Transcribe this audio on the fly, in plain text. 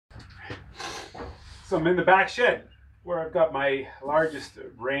So I'm in the back shed where I've got my largest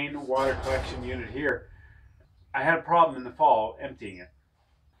rainwater collection unit here. I had a problem in the fall emptying it.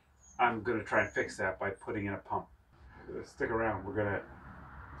 I'm going to try and fix that by putting in a pump. Stick around, we're going to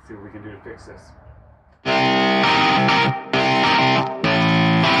see what we can do to fix this.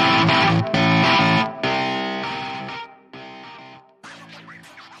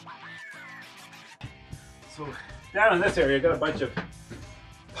 So down in this area, I've got a bunch of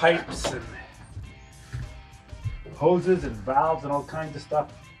pipes and hoses and valves and all kinds of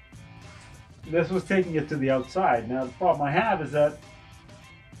stuff. This was taking it to the outside. Now the problem I have is that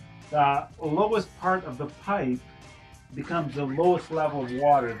the lowest part of the pipe becomes the lowest level of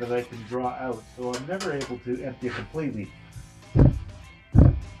water that I can draw out. So I'm never able to empty it completely.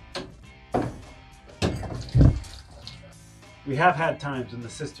 We have had times when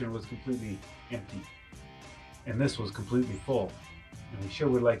the cistern was completely empty and this was completely full. And we sure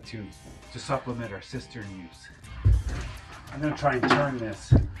would like to supplement our cistern use. I'm going to try and turn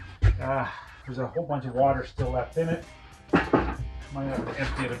this. There's a whole bunch of water still left in it. Might have to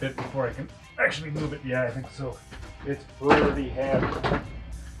empty it a bit before I can actually move it. Yeah, I think so. It's pretty heavy.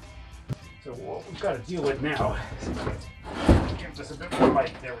 So what we've got to deal with now is give this a bit more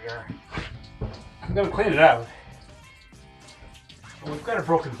light. There we are. I'm going to clean it out. We've got a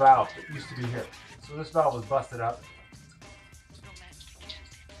broken valve that used to be here. So this valve was busted up.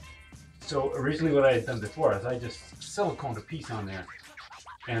 So originally what I had done before is I just siliconed a piece on there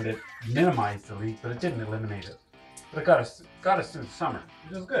and it minimized the leak, but it didn't eliminate it. But it got us through the summer,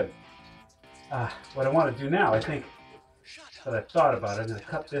 which is good. What I want to do now, I think that I've thought about it, is to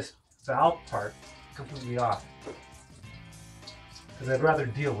cut this valve part completely off. Because I'd rather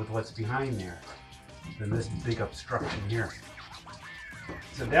deal with what's behind there than this big obstruction here.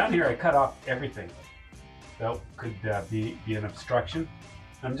 So down here I cut off everything that could be an obstruction.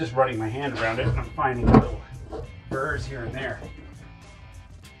 I'm just running my hand around it and I'm finding little burrs here and there.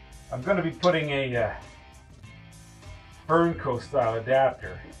 I'm going to be putting a Burnco style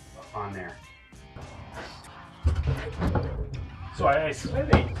adapter on there. So I slid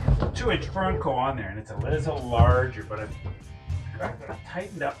a 2-inch Burnco on there and it's a little larger, but I've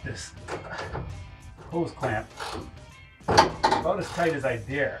tightened up this hose clamp about as tight as I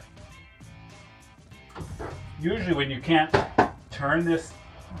dare. Usually when you can't turn this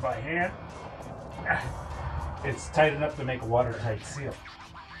by hand, it's tight enough to make a watertight seal.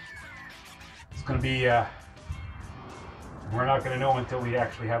 It's going to be, we're not going to know until we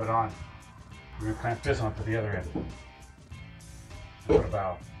actually have it on. We're going to clamp this onto the other end. What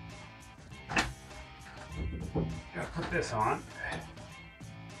about? Gotta put this on.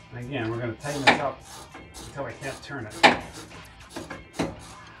 And again, we're going to tighten this up until I can't turn it.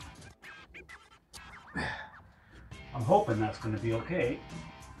 I'm hoping that's going to be okay.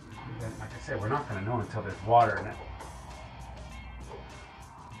 Like I said, we're not going to know until there's water in it.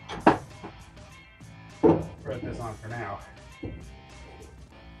 Spread this on for now. And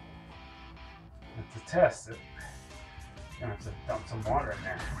to test it, I'm going to have to dump some water in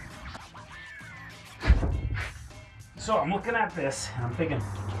there. So I'm looking at this and I'm thinking,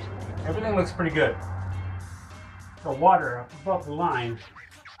 everything looks pretty good. The water up above the line,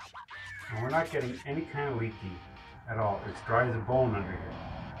 and we're not getting any kind of leaking at all. It's dry as a bone under here,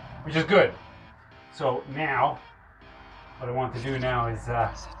 which is good. So now, what I want to do now is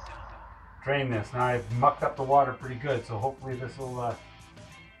drain this. Now I've mucked up the water pretty good, so hopefully this will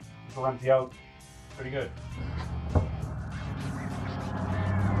empty out pretty good.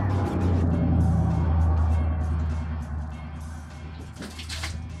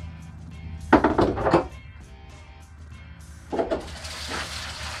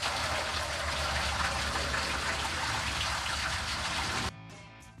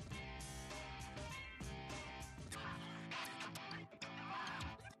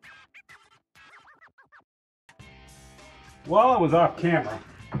 While I was off camera,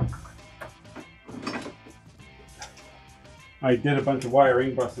 I did a bunch of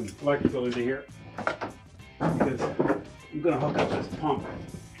wiring, busting electrical into here because I'm going to hook up this pump.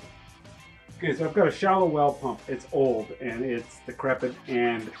 Okay, so I've got a shallow well pump. It's old and it's decrepit,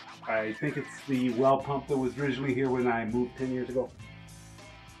 and I think it's the well pump that was originally here when I moved 10 years ago.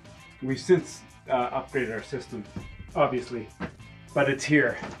 We've since upgraded our system, obviously, but it's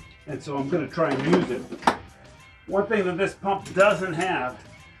here, and so I'm going to try and use it. One thing that this pump doesn't have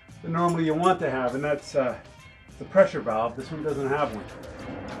that normally you want to have, and that's the pressure valve. This one doesn't have one.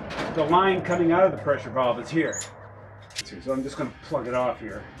 The line coming out of the pressure valve is here. So I'm just going to plug it off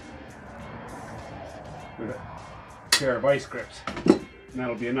here with a pair of ice grips, and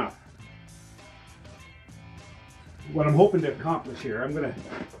that'll be enough. What I'm hoping to accomplish here, I'm going to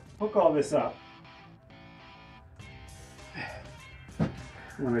hook all this up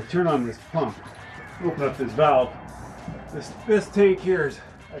when I turn on this pump, open up this valve, this tank here is,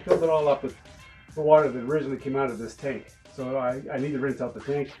 I filled it all up with the water that originally came out of this tank. So I need to rinse out the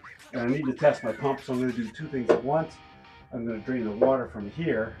tank, and I need to test my pump, so I'm going to do two things at once. I'm going to drain the water from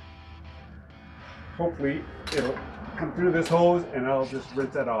here. Hopefully it'll come through this hose and I'll just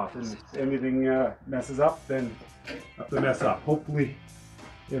rinse that off. And if anything messes up, then I have to mess up. Hopefully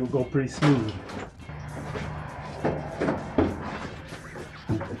it'll go pretty smooth.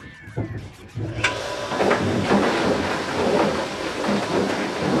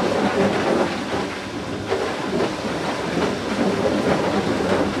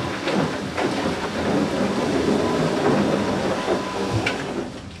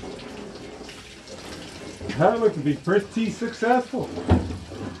 That looked to be pretty successful.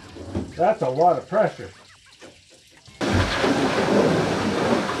 That's a lot of pressure.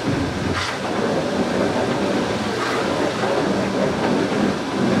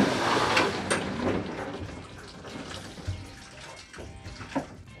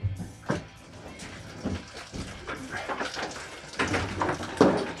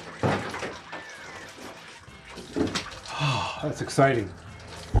 Oh, that's exciting.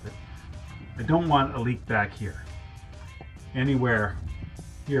 I don't want a leak back here, anywhere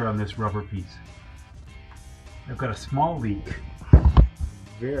here on this rubber piece. I've got a small leak,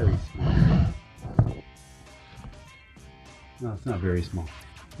 very small. No, it's not very small.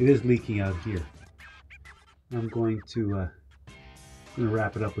 It is leaking out here. I'm going to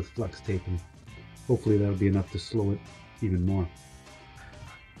wrap it up with flux tape, and hopefully that'll be enough to slow it even more.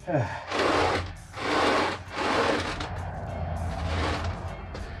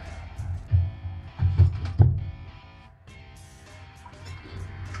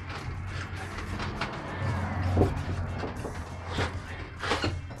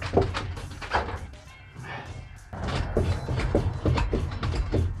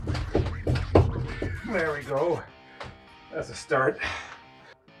 There we go. That's a start.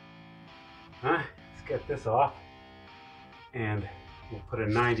 Let's get this off, and we'll put a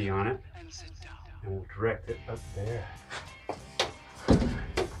 90 on it, and we'll direct it up there.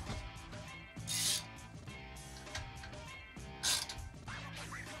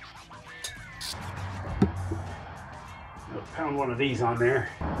 I'll pound one of these on there.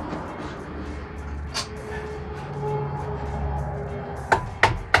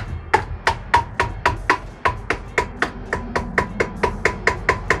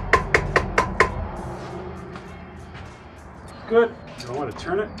 Good. I want to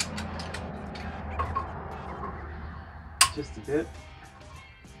turn it just a bit.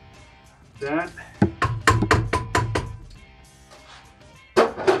 That.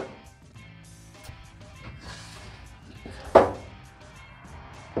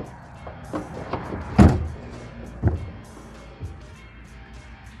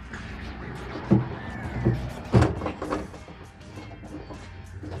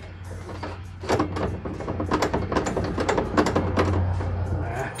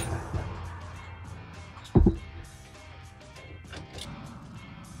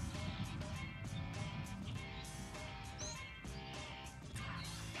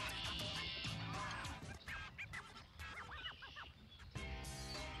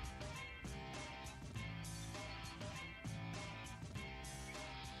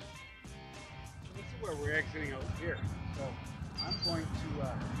 Where we're exiting out here, so I'm going to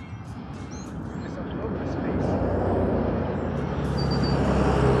give this a little bit of space.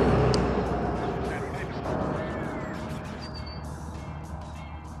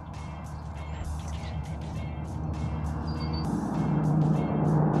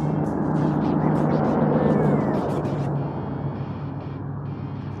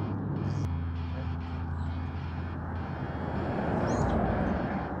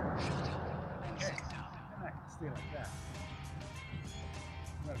 Like that.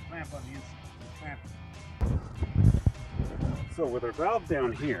 Got a clamp on the inside. Clamp. So with our valve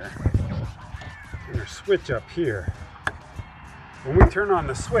down here and our switch up here, when we turn on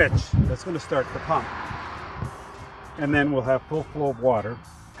the switch, that's going to start the pump, and then we'll have full flow of water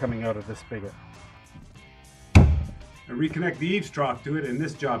coming out of this spigot. I reconnect the eaves trough to it, and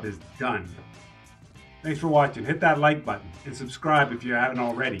this job is done. Thanks for watching. Hit that like button and subscribe if you haven't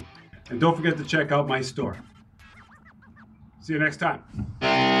already, and don't forget to check out my store. See you next time.